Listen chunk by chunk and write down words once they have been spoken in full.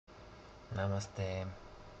Namaste.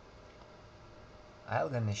 I'm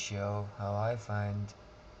gonna show how I find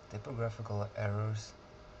typographical errors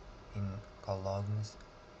in Cologne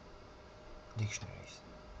dictionaries.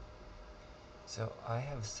 So I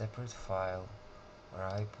have a separate file where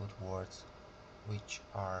I put words which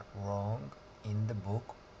are wrong in the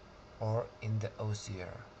book or in the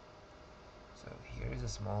OCR. So here is a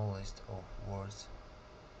small list of words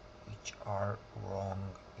which are wrong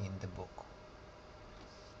in the book.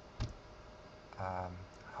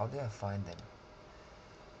 How do I find them?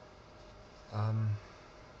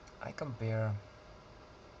 I compare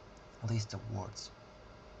list of words.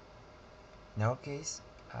 In our case,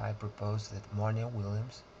 I propose that Marnia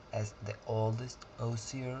Williams, as the oldest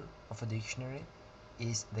OCR of a dictionary,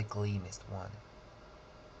 is the cleanest one.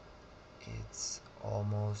 It's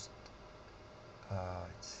almost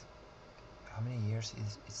it's how many years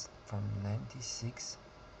is it's from 96.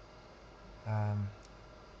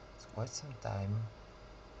 It's quite some time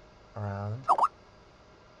around,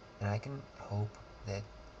 and I can hope that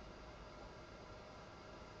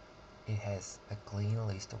it has a clean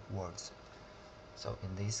list of words. So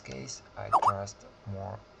in this case, I trust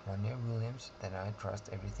more Marnia Williams than I trust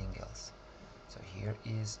everything else. So here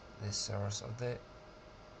is the source of the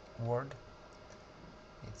word.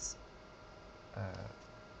 It's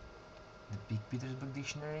the Big Petersburg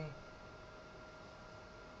Dictionary.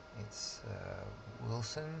 It's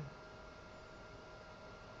Wilson.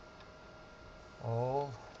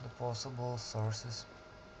 All the possible sources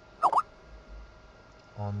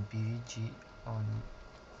on PWG on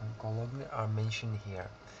Cologne are mentioned here.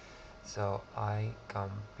 So I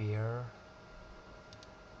compare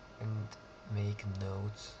and make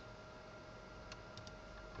notes.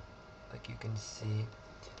 Like you can see,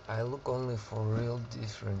 I look only for real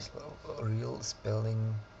difference, real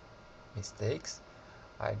spelling mistakes.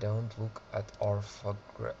 I don't look at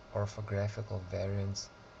orthographical variants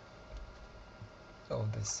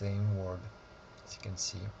of the same word. As you can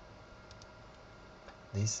see,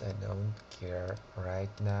 this I don't care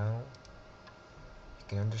right now. You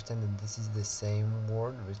can understand that this is the same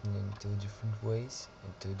word written in two different ways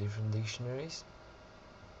in two different dictionaries.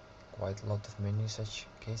 Quite a lot of many such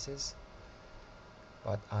cases.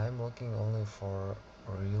 But I'm looking only for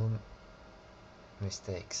real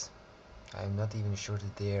mistakes. I'm not even sure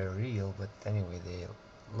that they are real, but anyway, they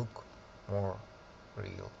look more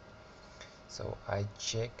real. So I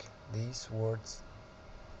check these words.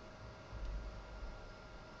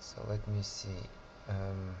 So let me see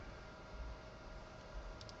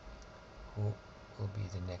who will be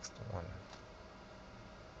the next one.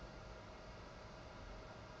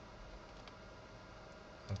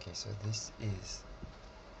 Okay, so this is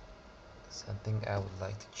something I would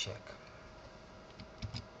like to check.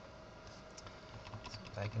 So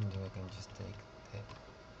what I can do, I can just take the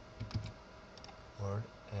word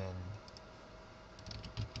and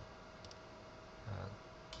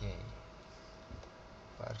okay,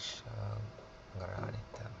 partial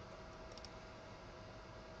granita,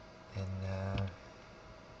 and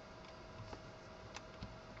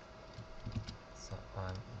so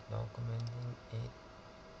I'm documenting it.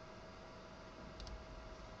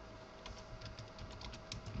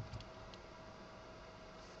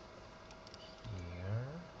 Here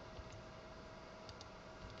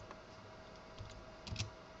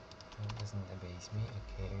it doesn't abase me.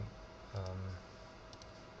 Okay,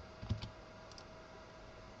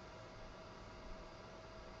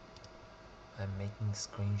 I'm making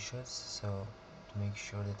screenshots so to make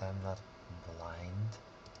sure that I'm not blind.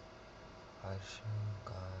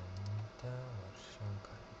 Ashwagandha.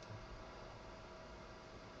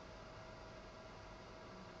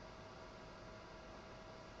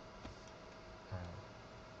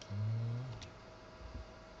 Okay.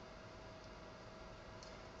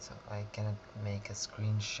 So I cannot make a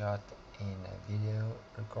screenshot in a video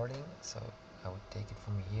recording, so I would take it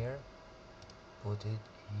from here, put it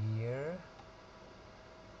here,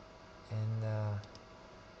 and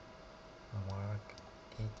mark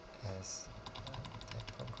it as a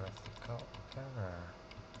typographical error.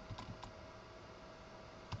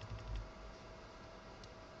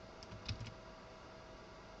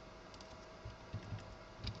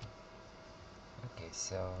 Okay,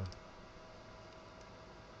 so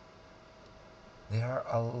there are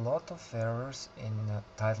a lot of errors in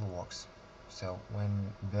title works. So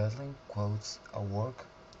when Berlin quotes a work,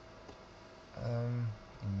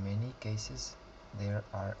 in many cases there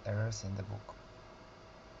are errors in the book.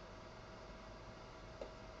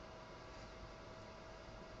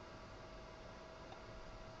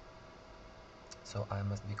 So I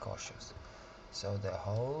must be cautious. So the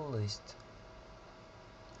whole list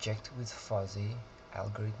checked with fuzzy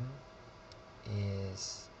algorithm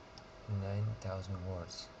is 9,000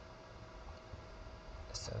 words.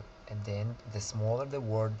 So at the end, the smaller the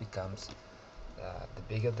word becomes, the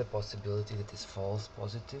bigger the possibility that is false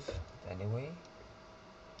positive. Anyway,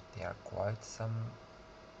 there are quite some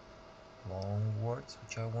long words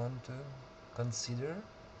which I want to consider.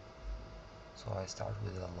 So I start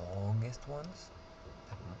with the longest ones,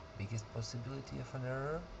 the biggest possibility of an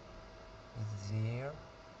error is there.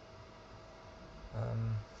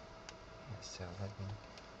 So let me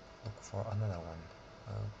look for another one.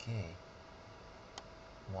 Okay,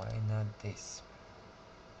 why not this?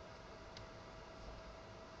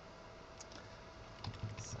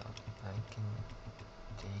 So I can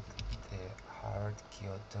take the hard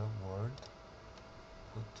Kyoto word,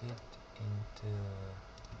 put it into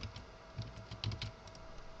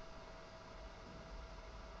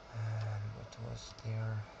what was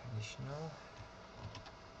there additional?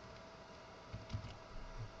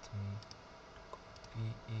 Let me copy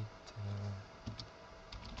it.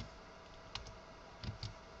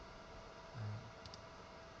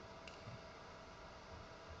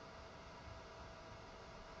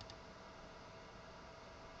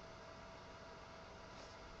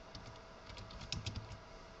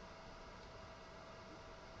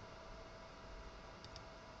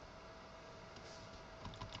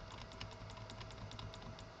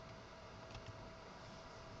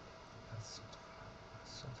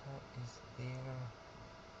 Sotha is there.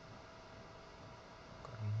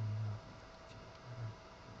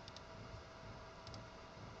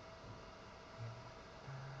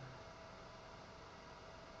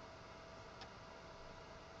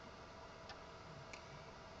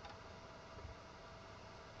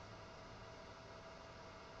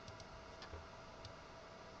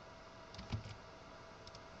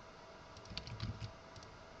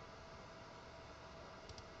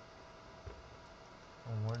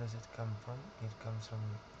 And where does it come from? It comes from,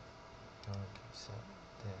 okay, so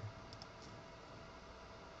the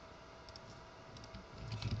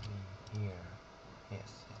it should be here.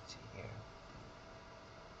 Yes, it's here.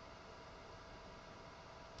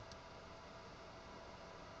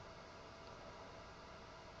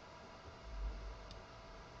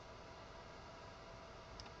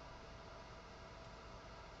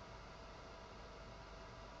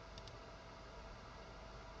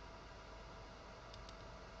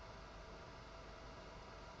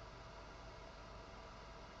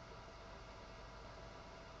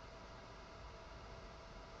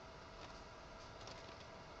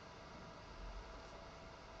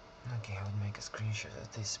 Okay, I would make a screenshot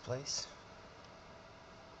of this place.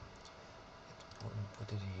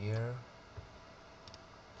 Put it here.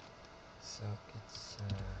 So it's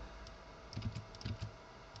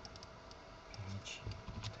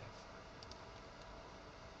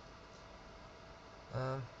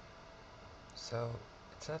PWG. So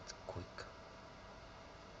it's not quick,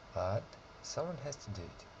 but someone has to do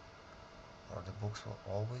it, or the books will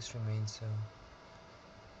always remain so.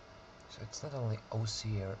 So it's not only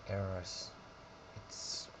OCR errors,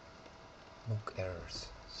 it's book errors.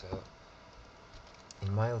 So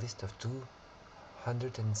in my list of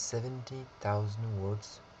 270,000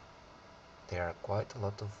 words, there are quite a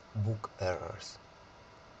lot of book errors.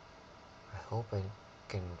 I hope I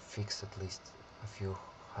can fix at least a few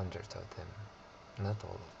hundred of them. Not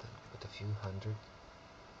all of them, but a few hundred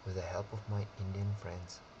with the help of my Indian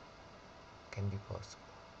friends can be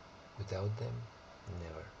possible. Without them,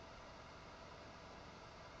 never.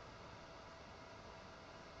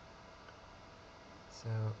 So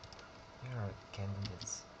here are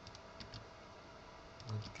candidates,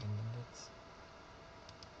 good candidates,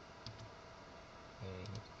 very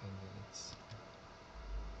good candidates.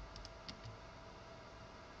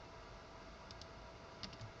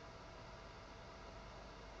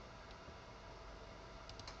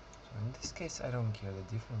 So in this case I don't care the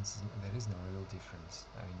difference, there is no real difference.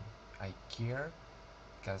 I mean, I care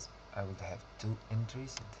because I would have two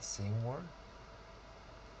entries in the same word,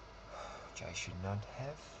 which I should not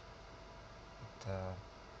have, but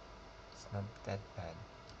it's not that bad.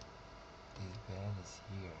 This bad is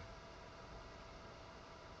here.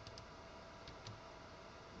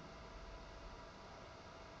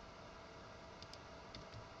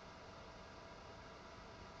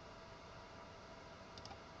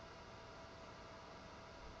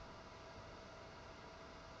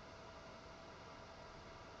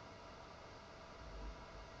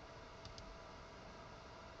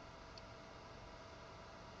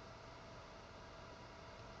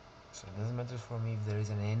 So it doesn't matter for me if there is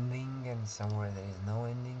an ending and somewhere there is no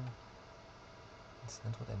ending. It's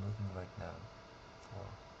not what I'm looking right now for.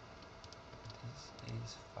 This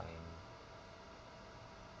is fine.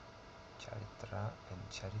 Charitra and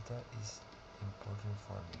Charita is important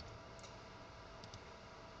for me.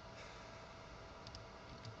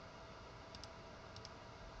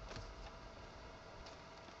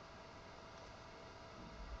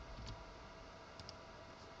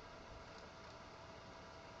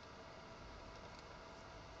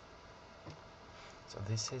 So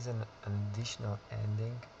this is an additional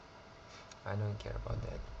ending. I don't care about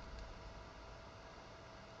that.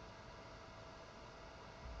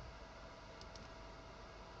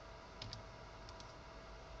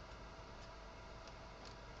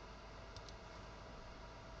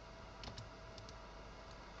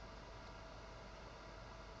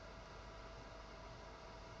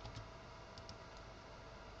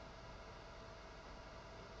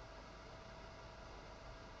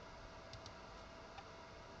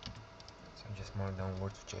 So just more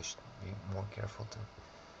downward to just be more careful too.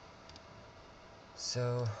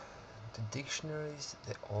 So the dictionaries,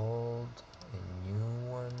 the old and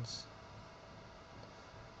new ones,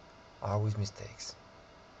 are with mistakes,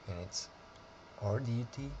 and it's our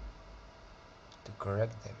duty to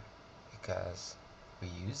correct them because we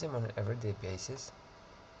use them on an everyday basis,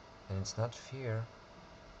 and it's not fair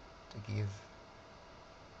to give,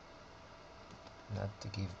 not to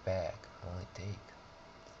give back, only take.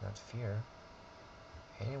 It's not fair.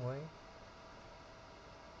 Anyway,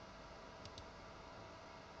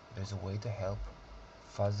 there's a way to help.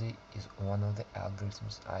 Fuzzy is one of the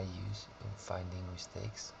algorithms I use in finding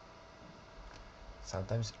mistakes.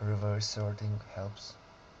 Sometimes reverse sorting helps.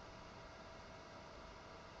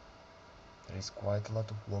 There is quite a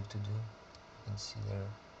lot of work to do. You can see there.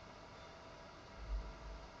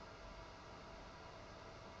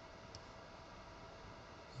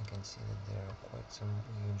 You can see that there are quite some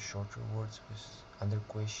even shorter words with under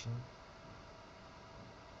question.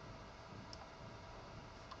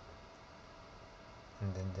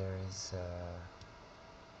 And then there is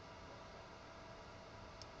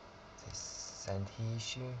this Sandhi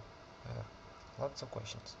issue. Lots of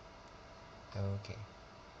questions. Okay.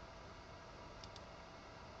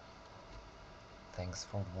 Thanks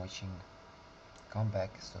for watching. Come back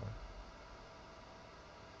soon.